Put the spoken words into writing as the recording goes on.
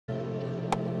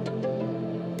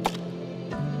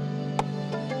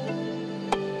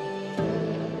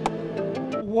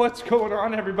What's going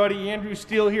on, everybody? Andrew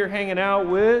Steele here, hanging out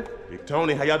with Big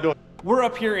Tony. How y'all doing? We're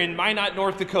up here in Minot,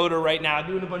 North Dakota right now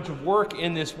doing a bunch of work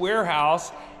in this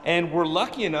warehouse, and we're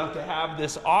lucky enough to have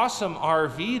this awesome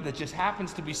RV that just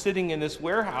happens to be sitting in this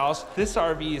warehouse. This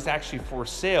RV is actually for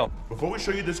sale. Before we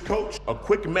show you this coach, a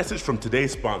quick message from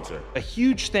today's sponsor. A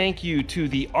huge thank you to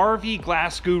the RV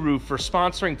Glass Guru for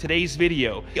sponsoring today's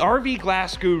video. The RV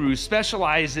Glass Guru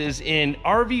specializes in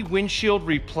RV windshield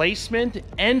replacement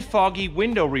and foggy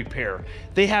window repair.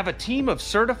 They have a team of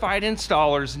certified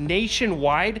installers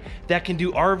nationwide that can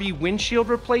do RV windshield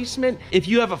replacement. If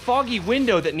you have a foggy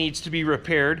window that needs to be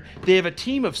repaired, they have a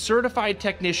team of certified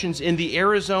technicians in the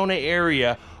Arizona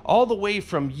area, all the way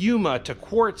from Yuma to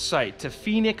Quartzsite to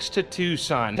Phoenix to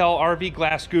Tucson. Tell RV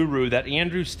Glass Guru that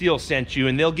Andrew Steele sent you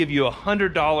and they'll give you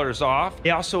 $100 off.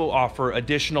 They also offer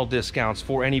additional discounts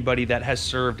for anybody that has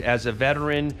served as a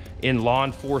veteran in law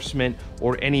enforcement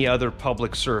or any other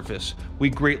public service. We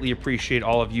greatly appreciate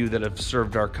all of you that have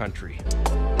served our country.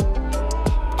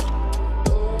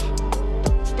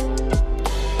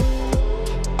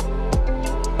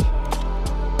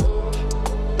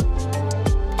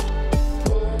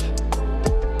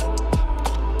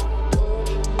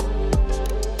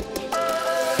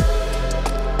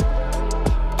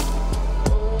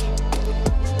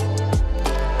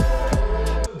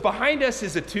 Behind us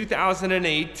is a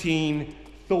 2018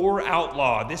 THOR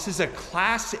Outlaw. This is a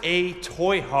Class A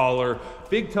toy hauler.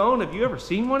 Big Tone, have you ever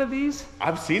seen one of these?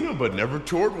 I've seen them, but never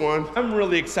toured one. I'm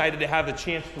really excited to have the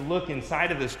chance to look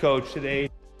inside of this coach today.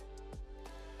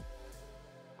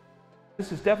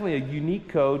 This is definitely a unique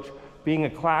coach, being a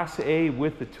Class A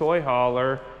with the toy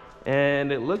hauler.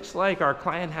 And it looks like our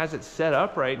client has it set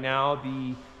up right now.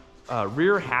 The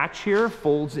rear hatch here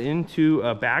folds into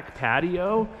a back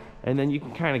patio, and then you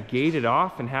can kind of gate it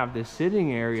off and have this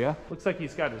sitting area. Looks like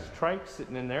he's got his trike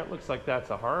sitting in there. It looks like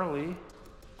that's a Harley.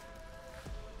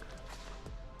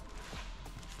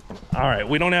 All right,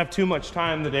 we don't have too much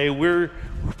time today. We're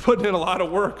putting in a lot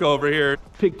of work over here.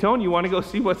 Big Tone, you want to go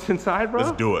see what's inside, bro?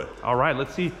 Let's do it. All right,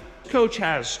 let's see. This coach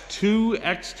has two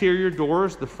exterior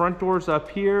doors. The front door's up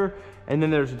here, and then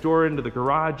there's a door into the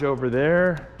garage over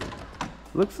there.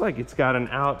 Looks like it's got an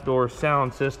outdoor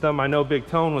sound system. I know Big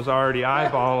Tone was already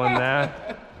eyeballing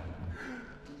that.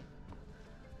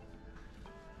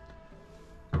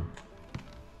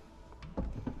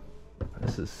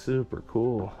 This is super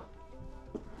cool.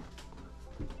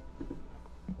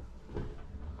 What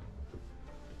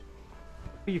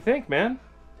do you think, man?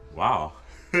 Wow.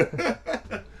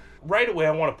 Right away,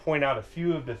 I want to point out a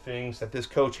few of the things that this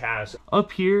coach has.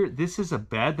 Up here, this is a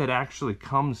bed that actually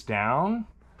comes down.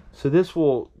 So this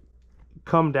will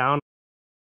come down.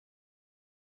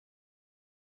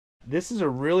 This is a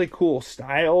really cool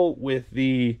style with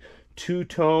the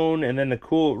two-tone, and then the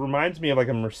cool, it reminds me of like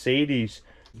a Mercedes.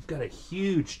 You've got a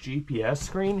huge GPS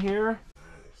screen here.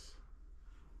 Nice.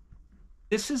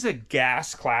 This is a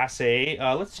gas Class A.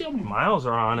 Let's see how many miles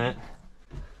are on it.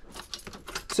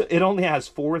 So it only has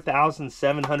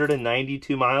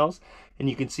 4,792 miles. And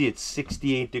you can see it's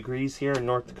 68 degrees here in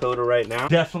North Dakota right now.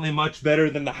 Definitely much better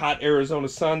than the hot Arizona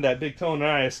sun that Big Tone and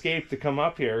I escaped to come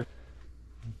up here.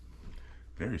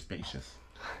 Very spacious.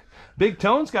 Big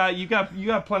Tone's got you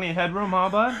got plenty of headroom, huh,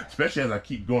 bud? Especially as I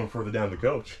keep going further down the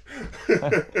coach.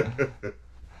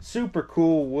 Super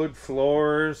cool wood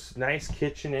floors, nice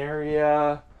kitchen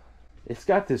area. It's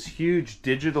got this huge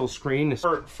digital screen.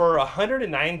 For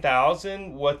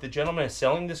 $109,000, what the gentleman is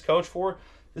selling this coach for,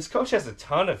 this coach has a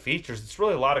ton of features. It's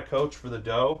really a lot of coach for the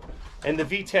dough. And the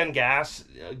V10 gas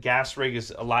rig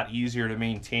is a lot easier to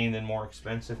maintain than more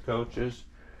expensive coaches.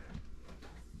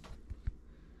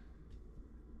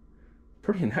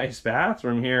 Pretty nice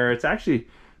bathroom here. It's actually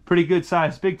pretty good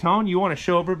size. Big Tone, you want to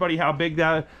show everybody how big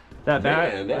that bath?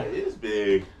 Man, that is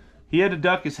big. He had to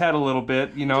duck his head a little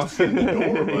bit, you know. Just in the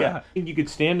door, but... Yeah, you could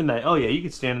stand in that. Oh yeah, you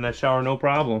could stand in that shower, no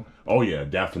problem. Oh yeah,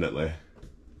 definitely.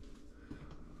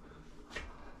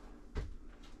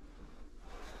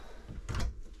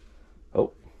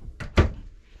 Oh.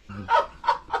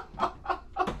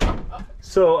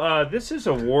 So this is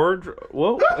a wardrobe.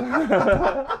 Whoa.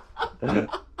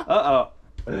 Uh-oh.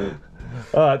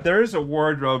 There is a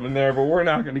wardrobe in there, but we're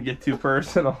not going to get too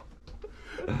personal.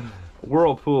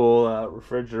 Whirlpool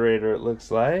refrigerator, it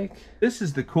looks like. This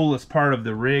is the coolest part of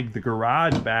the rig, the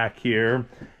garage back here.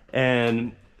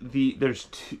 And there's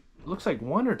two, looks like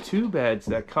one or two beds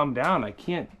that come down. I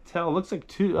can't tell. It looks like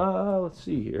two. Let's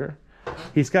see here.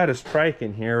 He's got his trike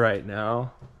in here right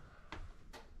now.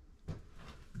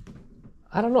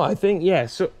 I don't know. I think, yeah.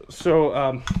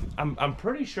 I'm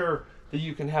pretty sure that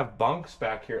you can have bunks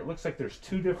back here. It looks like there's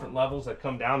two different levels that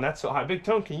come down. That's so high. Big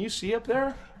Tone, can you see up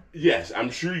there? Yes, I'm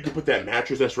sure you can put that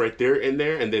mattress that's right there in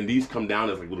there, and then these come down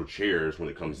as like little chairs when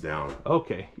it comes down.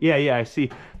 Okay, yeah, I see.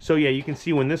 So yeah, you can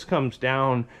see when this comes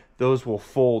down, those will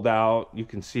fold out. You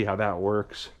can see how that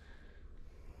works.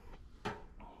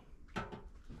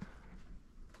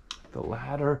 The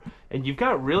ladder, and you've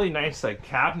got really nice like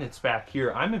cabinets back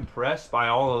here. I'm impressed by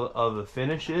all of the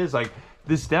finishes. Like,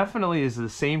 this definitely is the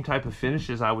same type of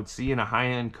finishes I would see in a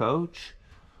high-end coach.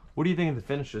 What do you think of the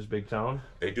finishes, Big Tone?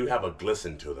 They do have a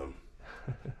glisten to them.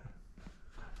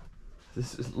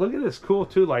 Look at this, cool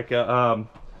too, like a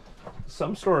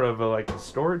some sort of like a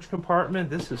storage compartment.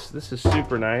 This is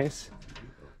super nice.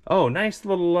 Oh, nice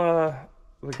little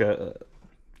like a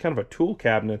kind of a tool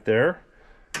cabinet there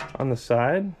on the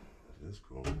side. That's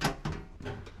cool.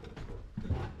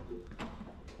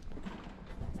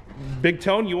 Big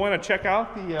Tone, you want to check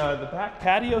out the back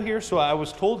patio here? So I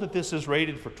was told that this is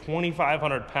rated for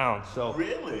 2,500 pounds. So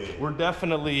really, we're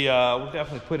definitely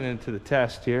putting it to the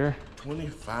test here.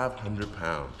 2,500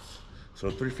 pounds. So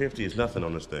 350 is nothing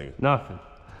on this thing. Nothing.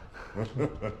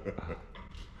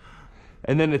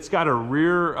 And then it's got a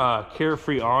rear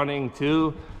carefree awning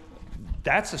too.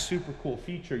 That's a super cool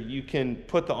feature. You can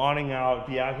put the awning out,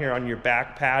 be out here on your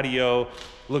back patio,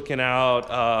 looking out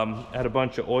at a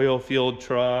bunch of oil field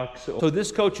trucks. So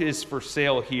this coach is for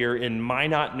sale here in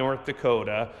Minot, North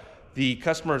Dakota. The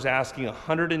customer is asking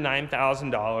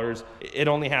 $109,000. It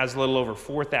only has a little over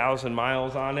 4,000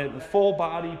 miles on it. Full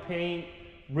body paint,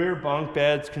 rear bunk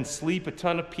beds, can sleep a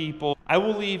ton of people. I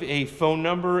will leave a phone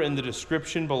number in the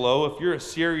description below. If you're a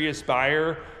serious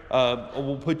buyer,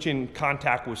 we'll put you in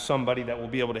contact with somebody that will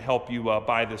be able to help you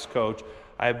buy this coach.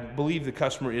 I believe the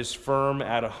customer is firm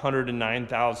at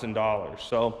 $109,000.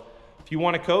 So if you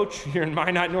want a coach, you're in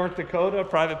Minot, North Dakota,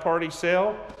 private party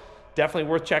sale, definitely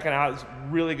worth checking out. It's a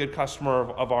really good customer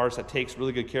of ours that takes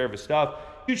really good care of his stuff.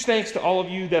 Huge thanks to all of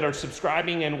you that are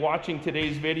subscribing and watching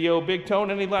today's video. Big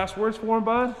Tone, any last words for him,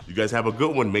 bud? You guys have a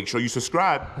good one. Make sure you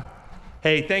subscribe.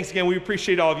 Hey, thanks again. We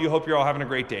appreciate all of you. Hope you're all having a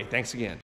great day. Thanks again.